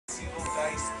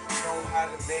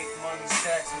make money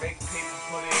stacks, make paper,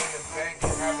 put it in the bank,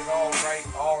 and have it all right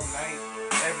all night.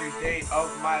 Every day of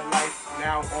my life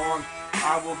now on,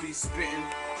 I will be spitting,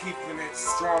 keeping it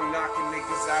strong, knocking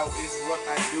niggas out is what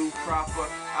I do proper.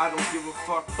 I don't give a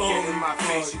fuck, get in my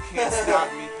face, you can't stop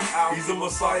me. He's a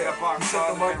messiah, he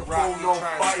set the microphone on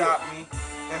trying fire. to stop me.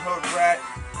 And hood rat,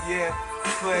 yeah,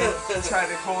 play, tried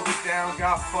to hold it down,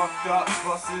 got fucked up,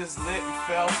 busted his lip and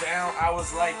fell down. I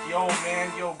was like, yo man,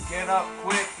 yo get up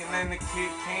quick. And then the kid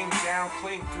came down,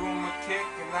 Clayton threw him a kick,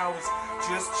 and I was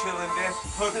just chilling there.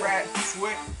 Hood rat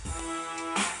swift.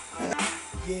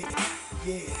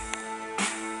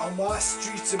 Yeah. On my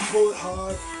streets and pull it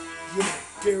hard. Yeah,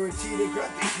 guaranteed to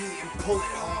grab the heat and pull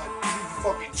it hard. Leave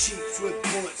fucking cheeks with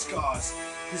bullet scars.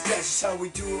 Cause that's just how we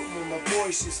do it when my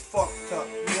voice is fucked up.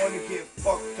 You wanna get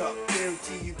fucked up,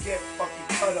 guarantee you get fucking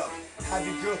cut up. Have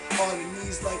your girl on her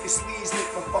knees like a sleaze,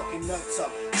 lick my fucking nuts up.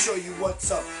 Show you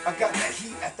what's up. I got that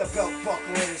heat at the belt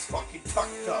buckle and it's fucking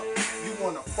tucked up. You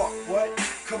wanna fuck what?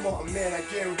 Come on man, I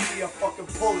guarantee I fucking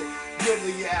pull it.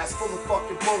 Riddle your ass full of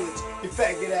fucking bullets. Your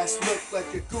faggot ass look like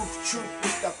a goof troop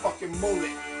with that fucking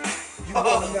mullet. You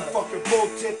want that fucking bull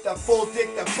tip, that full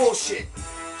dick, that bullshit.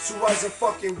 So as I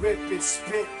fucking rip and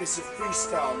spit, this is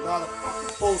freestyle, not a fucking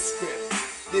full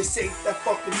script. This ain't that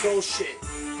fucking bullshit,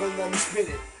 but let me spit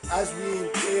it. As we in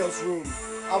Dale's room,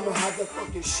 I'ma have that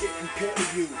fucking shit impale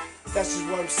you. That's just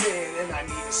what I'm saying, and I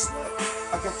need a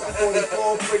slut. I got that holy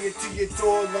ball, bring it to your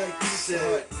door like Pizza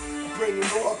Hut. I bring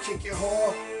it all, kick it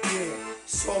hard, yeah.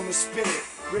 So I'ma spit it,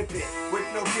 rip it, with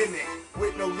no gimmick,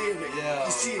 with no lyric. Yeah.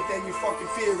 You see it, then you fucking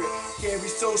fear it.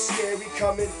 Gary's so scary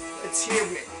coming, let's hear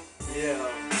it. Yeah.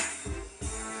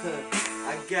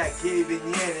 I got Gabe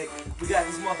and Janek. We got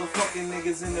these motherfucking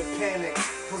niggas in the panic.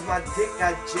 Cause my dick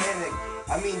got Janek.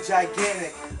 I mean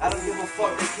gigantic. I don't give a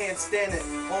fuck, they can't stand it.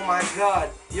 Oh my god,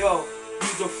 yo,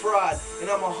 you's a fraud. And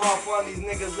I'ma hop on these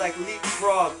niggas like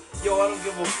leapfrog. Yo, I don't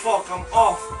give a fuck, I'm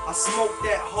off. I smoke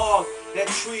that hog, that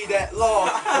tree, that log.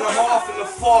 And I'm off in the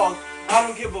fog. I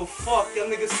don't give a fuck,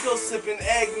 them niggas still sipping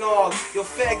eggnog. Your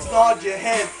fags nod your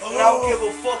head, and I don't give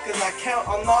a fuck cause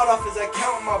I'm not off as I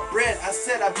count my bread. I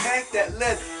said I banked that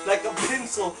lead like a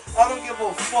pencil. I don't give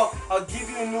a fuck, I'll give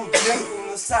you a new dimple on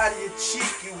the side of your cheek.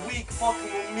 You weak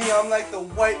fucking with me, I'm like the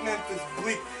white Memphis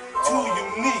bleak. Too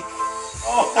unique.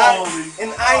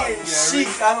 And I ain't chic,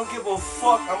 I don't give a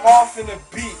fuck, I'm off in the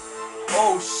beat.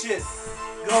 Oh shit,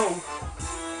 go.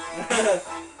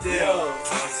 Yeah.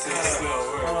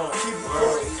 Keep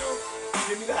recording, yo.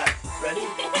 Give me that. Ready?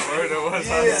 Word, it was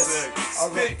Yes. sick.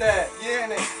 Spit that, yeah,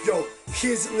 nigga. Yo,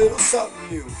 here's a little something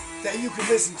new that you can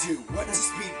listen to. What the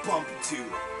speed bumping to?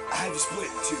 I have you split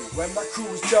in two. When my crew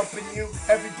is jumping you,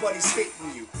 everybody's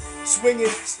hitting you. Swinging,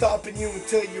 stopping you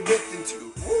until you're ripped in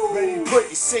two. Ready to put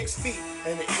you 6 feet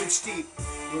and an inch deep.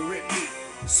 We'll rip me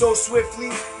so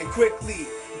swiftly and quickly.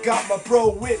 Got my bro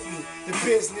with me, the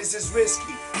business is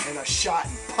risky. And I shot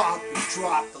and popped and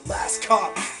dropped the last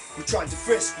cop who tried to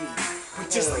frisk me. But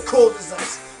just like cold as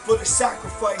ice, for the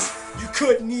sacrifice, you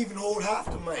couldn't even hold half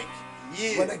the mic.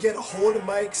 Yeah. When I get a hold of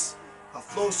mics, I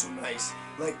flow so nice.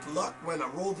 Like luck when I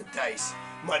roll the dice.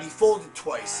 Money folded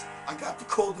twice, I got the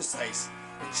coldest ice.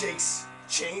 And Jake's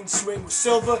chain swing with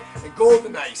silver and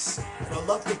golden ice. And I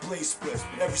love the blaze splits,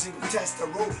 but every single test I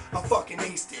wrote, I fucking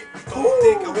aced it. Don't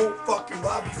think I won't fucking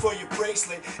rob you for your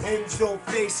bracelet. And if you don't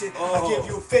face it, I'll give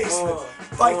you a facelift.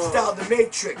 Fight style, the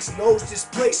matrix, nose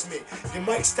displacement. Your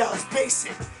mic style is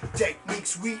basic.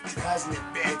 Technique's weak, it hasn't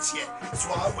advanced yet. That's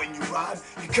why when you rhyme,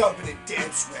 you're covered in damn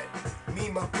sweat. Me,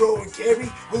 my bro, and Gary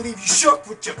will leave you shook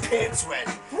with your pants wet.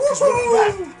 Cause when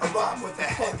I rap, I rhyme with a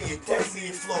heavier,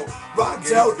 deadlier flow.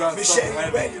 Rhymes out, machete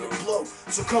ready to blow.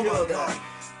 So come on now,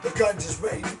 the gun's just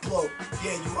ready to blow.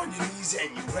 Yeah, you on your knees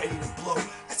and you ready to blow.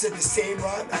 I said the same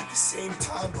rhyme at the same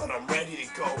time, but I'm ready to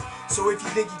go. So if you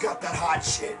think you got that hot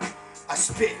shit, I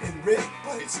spit and rip,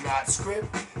 but it's not script.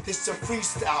 This a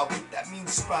freestyle, but that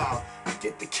means smile.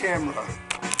 Get the camera.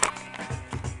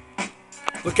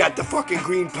 Look at the fucking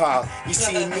green pile. You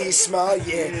see me smile?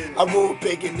 Yeah, I roll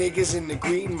bigger niggas in the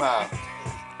green mile.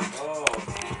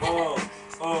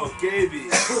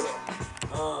 Gabe.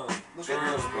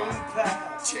 Cheers, bud.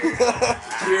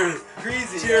 Cheers.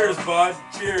 Greasy. Cheers, bud.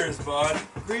 Cheers, bud.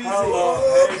 Greasy. Hello.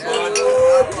 Hey, bud.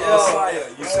 Yeah. Messiah.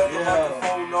 You set the Yeah.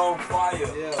 microphone on fire.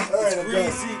 It's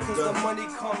greasy cause the money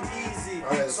come easy.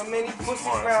 So many pussies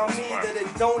around me that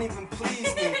it don't even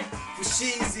please me. for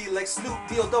Sheezy, like Snoop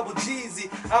Deal Double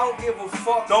Jeezy. I don't give a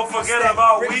fuck. Don't I forget stack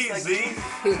about bricks Weezy.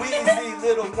 Like Weezy,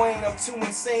 Lil Wayne, I'm too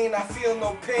insane. I feel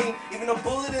no pain, even a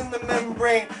bullet in the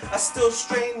membrane. I still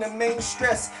strain the main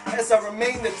stress as I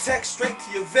remain the text straight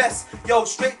to your vest. Yo,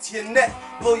 straight to your neck,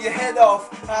 blow your head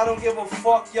off. I don't give a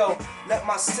fuck, yo. Let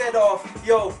my set off.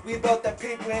 Yo, we about that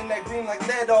paper and that green like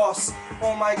lead off.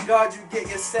 Oh my God, you get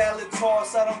your salad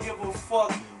tossed. I don't give a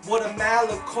fuck what a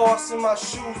mallet costs in my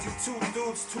shoes. You two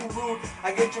dudes too rude.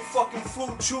 I get your fucking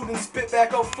food chewed and spit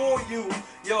back up for you.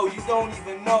 Yo, you don't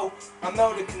even know I'm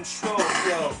out of control,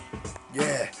 yo.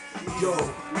 Yeah, yo,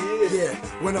 yeah.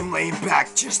 When I'm laying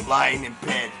back, just lying in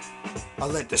bed, I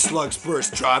let the slugs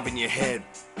burst, driving your head.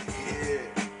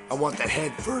 I want that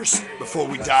head first before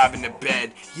we dive into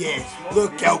bed. Yeah,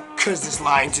 look out, cause this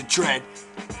line's a dread.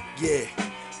 Yeah,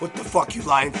 what the fuck you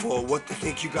lying for? What the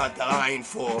think you got the iron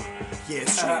for? Yeah,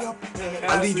 straight up,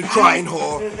 I leave you crying,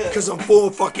 whore, cause I'm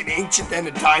more fucking ancient than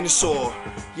a dinosaur.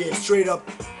 Yeah, straight up,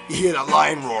 you hear that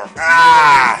lion roar.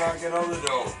 Ah! Knocking on the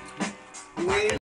door.